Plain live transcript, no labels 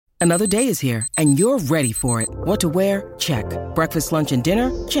Another day is here, and you're ready for it. What to wear? Check. Breakfast, lunch, and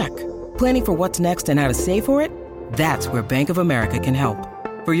dinner? Check. Planning for what's next and how to save for it? That's where Bank of America can help.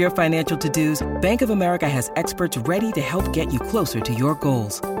 For your financial to-dos, Bank of America has experts ready to help get you closer to your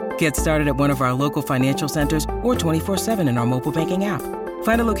goals. Get started at one of our local financial centers or 24/7 in our mobile banking app.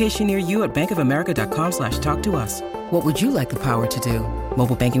 Find a location near you at bankofamerica.com/talktous. What would you like the power to do?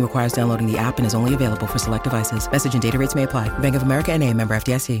 Mobile banking requires downloading the app and is only available for select devices. Message and data rates may apply. Bank of America N.A., member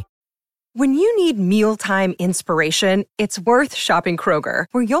FDIC. When you need mealtime inspiration, it's worth shopping Kroger,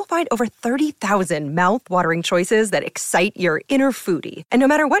 where you'll find over 30,000 mouth-watering choices that excite your inner foodie. And no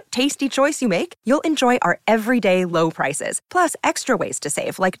matter what tasty choice you make, you'll enjoy our everyday low prices, plus extra ways to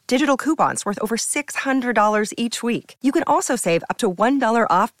save, like digital coupons worth over $600 each week. You can also save up to $1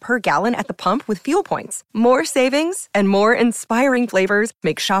 off per gallon at the pump with fuel points. More savings and more inspiring flavors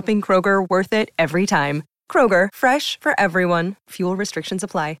make shopping Kroger worth it every time. Kroger, fresh for everyone. Fuel restrictions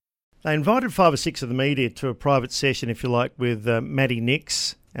apply. They invited 5 or 6 of the media to a private session, if you like, with Matty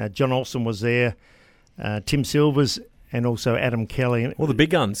Nix. John Olsen was there, Tim Silvers, and also Adam Kelly. All the big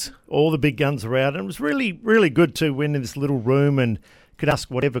guns. All the big guns were out. And it was really, really good to win in this little room and could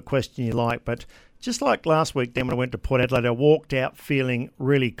ask whatever question you like. But just like last week, then when I went to Port Adelaide, I walked out feeling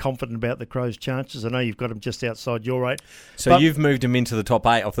really confident about the Crows' chances. I know you've got them just outside your 8. So you've moved them into the top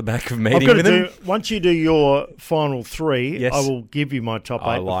 8 off the back of meeting with them? Once you do your final 3, yes. I will give you my top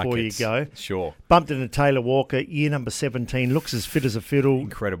 8 before you go. Sure. Bumped into Taylor Walker, year number 17, looks as fit as a fiddle.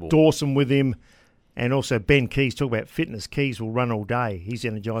 Incredible. Dawson with him. And also Ben Keys, talk about fitness. Keys will run all day. He's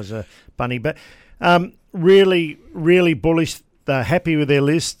Energizer Bunny. But really, really bullish. They're happy with their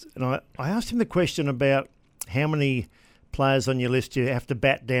list. And I asked him the question about how many players on your list you have to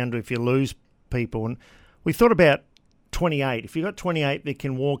bat down to if you lose people. And we thought about 28. If you've got 28 that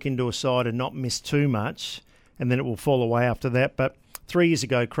can walk into a side and not miss too much, and then it will fall away after that. But 3 years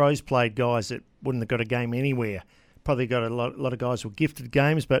ago, Crows played guys that wouldn't have got a game anywhere. Probably got a lot of guys who were gifted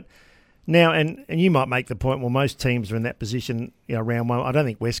games. But now, and you might make the point, well, most teams are in that position, round 1. I don't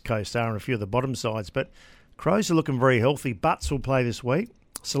think West Coast are and a few of the bottom sides, but Crows are looking very healthy. Butts will play this week.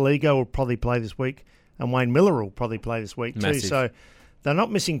 Saligo will probably play this week. And Wayne Miller will probably play this week too. So they're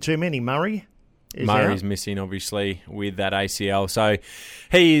not missing too many. Murray's missing, obviously, with that ACL. So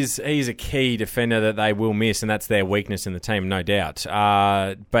he's a key defender that they will miss, and that's their weakness in the team, no doubt.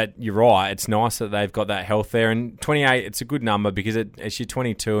 But you're right. It's nice that they've got that health there. And 28, it's a good number because it's your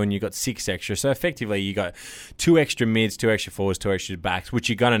 22 and you've got 6 extra. So effectively, you got 2 extra mids, 2 extra forwards, 2 extra backs, which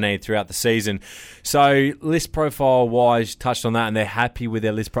you're going to need throughout the season. So list profile-wise, touched on that, and they're happy with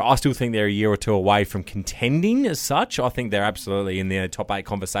their list. I still think they're a year or 2 away from contending as such. I think they're absolutely in the top 8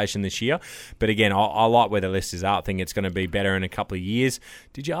 conversation this year. But again, I like where the list is at. I think it's going to be better in a couple of years.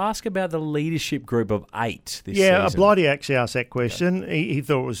 Did you ask about the leadership group of 8 this season? Yeah, Blighty actually asked that question. Okay. He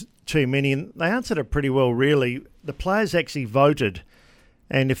thought it was too many, and they answered it pretty well, really. The players actually voted,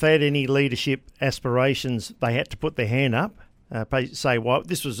 and if they had any leadership aspirations, they had to put their hand up, say, well,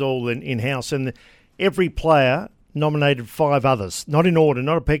 this was all in-house, and every player nominated 5 others, not in order,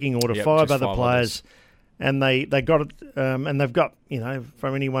 not a pecking order, 5 other players, and they got it, and they've got,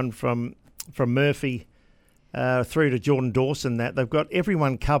 from anyone from Murphy through to Jordan Dawson, that they've got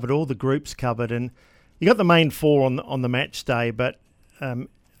everyone covered, all the groups covered, and you got the main 4 on the match day, but a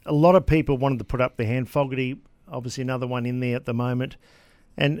lot of people wanted to put up their hand. Fogarty, obviously another one in there at the moment,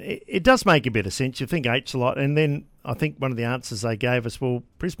 and it does make a bit of sense. You think 8's a lot, and then I think one of the answers they gave us, well,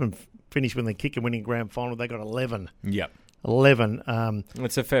 Brisbane finished when they kick a winning grand final. They got 11. Yep. 11.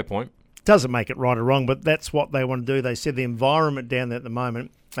 That's a fair point. Doesn't make it right or wrong, but that's what they want to do. They said the environment down there at the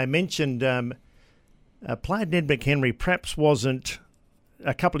moment. They mentioned player Ned McHenry perhaps wasn't,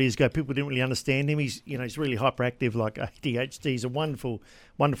 a couple of years ago, people didn't really understand him. He's really hyperactive, like ADHD. He's a wonderful,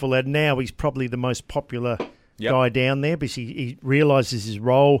 wonderful lad. Now he's probably the most popular guy down there because he realises his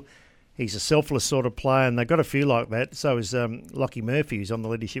role. He's a selfless sort of player, and they've got a few like that. So is Lockie Murphy, who's on the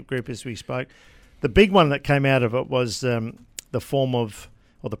leadership group as we spoke. The big one that came out of it was the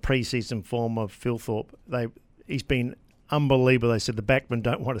pre-season form of Phil Thorpe. He's been unbelievable. They said the backmen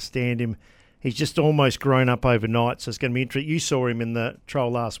don't want to stand him. He's just almost grown up overnight, so it's going to be interesting. You saw him in the trial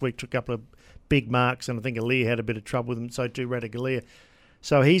last week, took a couple of big marks, and I think Aaliyah had a bit of trouble with him, so too Radaglia.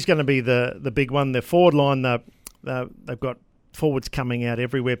 So he's going to be the big one. The forward line, they've got forwards coming out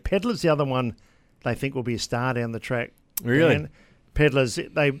everywhere. Pedler's the other one they think will be a star down the track. Really? And Pedler's,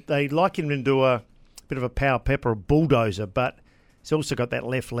 they like him to do a bit of a power pepper, a bulldozer, but he's also got that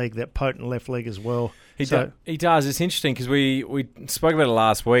left leg, that potent left leg as well. He does. It's interesting because we spoke about it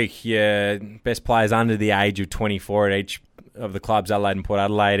last week. Yeah, best players under the age of 24 at each of the clubs, Adelaide and Port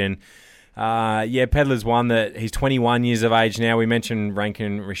Adelaide, and Pedler's one that he's 21 years of age now. We mentioned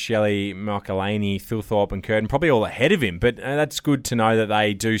Rankin, Richelli, Michaelini, Thilthorpe and Curtin, probably all ahead of him. But that's good to know that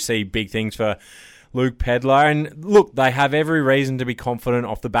they do see big things for Luke Pedler. And look, they have every reason to be confident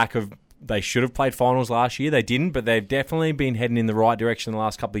off the back of they should have played finals last year. They didn't, but they've definitely been heading in the right direction the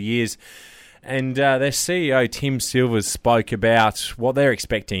last couple of years. And their CEO, Tim Silvers, spoke about what they're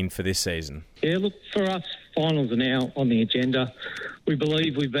expecting for this season. Yeah, look, for us, finals are now on the agenda. We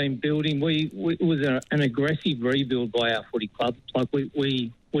believe we've been building. It was an aggressive rebuild by our footy club. Like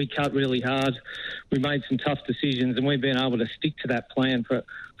we cut really hard. We made some tough decisions, and we've been able to stick to that plan for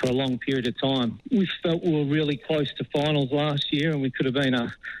a long period of time. We felt we were really close to finals last year, and we could have been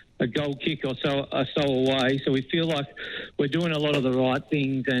a goal kick or so away. So we feel like we're doing a lot of the right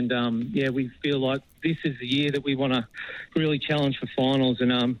things, and we feel like this is the year that we want to really challenge for finals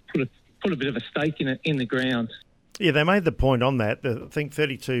and put a bit of a stake in the ground. Yeah, they made the point on that. I think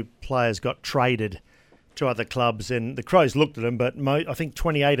 32 players got traded to other clubs, and the Crows looked at them, but I think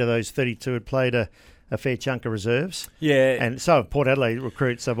 28 of those 32 had played a fair chunk of reserves. Yeah. And so have Port Adelaide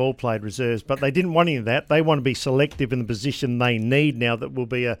recruits. They've all played reserves, but they didn't want any of that. They want to be selective in the position they need now that will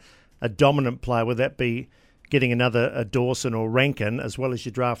be a dominant player. Would that be getting a Dawson or Rankin as well as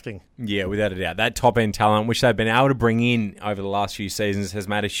your drafting? Yeah, without a doubt. That top-end talent, which they've been able to bring in over the last few seasons, has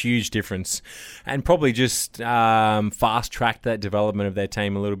made a huge difference and probably just fast-tracked that development of their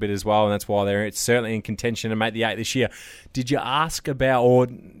team a little bit as well, and that's why they're certainly in contention to make the 8 this year. Did you ask about, or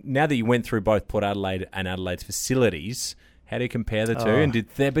now that you went through both Port Adelaide and Adelaide's facilities, how do you compare the two? And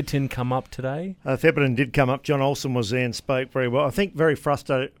did Theberton come up today? Theberton did come up. John Olsen was there and spoke very well. I think very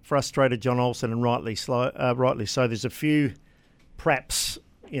frustrated John Olsen, and rightly so. There's a few, perhaps,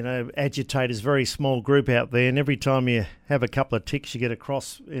 agitators, very small group out there, and every time you have a couple of ticks, you get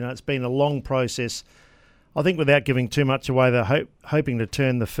across. It's been a long process. I think without giving too much away, they're hoping to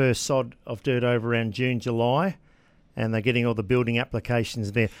turn the first sod of dirt over around June, July. And they're getting all the building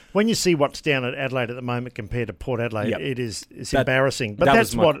applications there. When you see what's down at Adelaide at the moment compared to Port Adelaide, it's embarrassing. But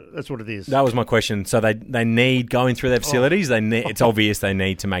that's what it is. That was my question. So they need, going through their facilities, it's obvious they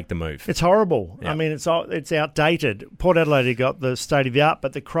need to make the move. It's horrible. Yeah. I mean, it's outdated. Port Adelaide got the state of the art,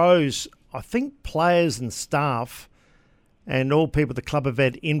 but the Crows, I think players and staff and all people at the club have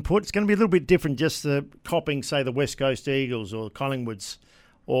had input. It's going to be a little bit different just copying, say, the West Coast Eagles or Collingwoods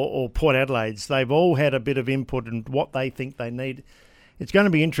or Port Adelaide's. They've all had a bit of input in what they think they need. It's going to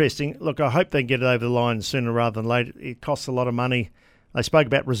be interesting. Look, I hope they get it over the line sooner rather than later. It costs a lot of money. They spoke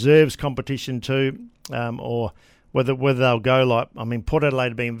about reserves competition too, or whether they'll go Port Adelaide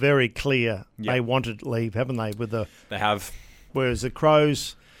have been very clear. Yep. They wanted to leave, haven't they? They have. Whereas the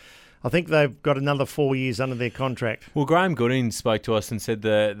Crows, I think they've got another 4 years under their contract. Well, Graham Gooding spoke to us and said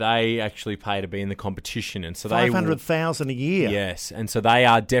that they actually pay to be in the competition, and so $500,000 a year. Yes, and so they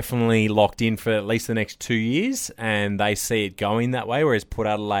are definitely locked in for at least the next 2 years, and they see it going that way. Whereas Port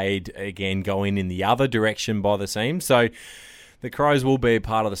Adelaide again going in the other direction by the seams. So the Crows will be a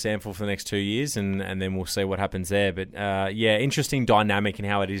part of the sample for the next 2 years, and then we'll see what happens there. But interesting dynamic and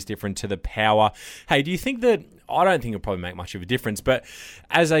how it is different to the Power. Hey, do you think that? I don't think it'll probably make much of a difference, but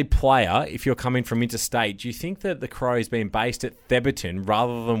as a player, if you're coming from interstate, do you think that the Crows being based at Theberton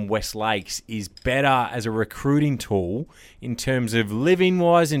rather than West Lakes is better as a recruiting tool in terms of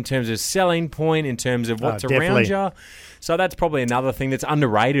living-wise, in terms of selling point, in terms of what's around you? So that's probably another thing that's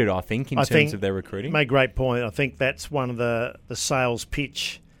underrated, I think, in terms of their recruiting. Made a great point. I think that's one of the sales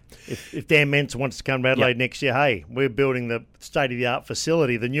pitch. If Dan Mentz wants to come to Adelaide next year, hey, we're building the state-of-the-art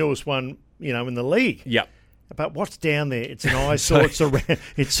facility, the newest one, in the league. Yep. But what's down there? It's an eyesore.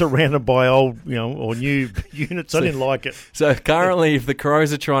 It's surrounded by old, or new units. I didn't like it. So currently, if the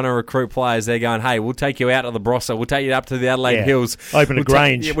Crows are trying to recruit players, they're going, hey, we'll take you out of the Brossa. We'll take you up to the Adelaide Hills. Open a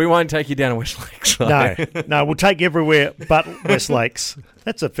Grange. We won't take you down to West Lakes. No, we'll take you everywhere but West Lakes.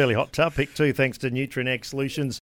 That's a fairly hot topic too, thanks to Nutrien Ag Solutions.